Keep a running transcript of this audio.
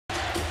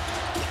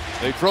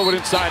They throw it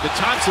inside to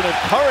Thompson, and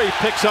Curry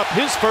picks up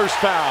his first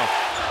foul.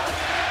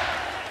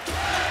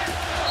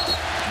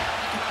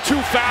 2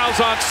 fouls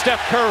on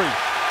Steph Curry.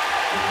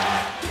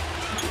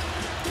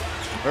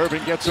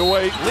 Irving gets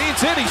away,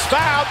 leads in, he's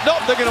fouled.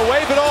 Nope, they're going to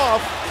wave it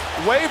off.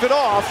 Wave it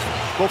off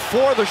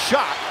before the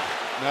shot.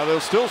 Now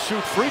they'll still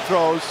shoot free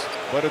throws,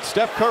 but it's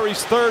Steph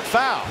Curry's 3rd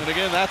foul. And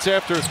again, that's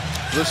after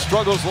the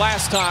struggles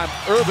last time.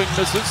 Irving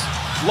misses.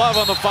 Love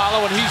on the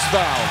follow, and he's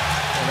fouled.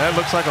 And that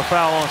looks like a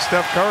foul on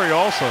Steph Curry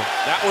also.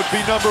 That would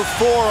be number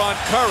 4 on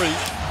Curry.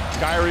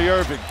 Kyrie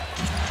Irving.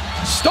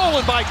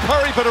 Stolen by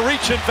Curry, but a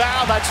reach and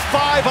foul. That's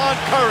 5 on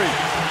Curry.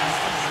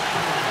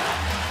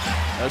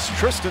 As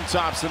Tristan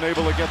Thompson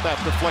able to get that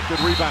deflected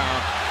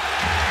rebound.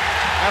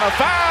 And a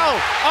foul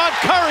on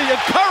Curry, and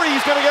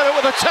Curry's going to get it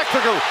with a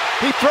technical.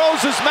 He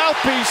throws his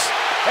mouthpiece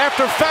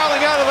after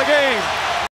fouling out of the game.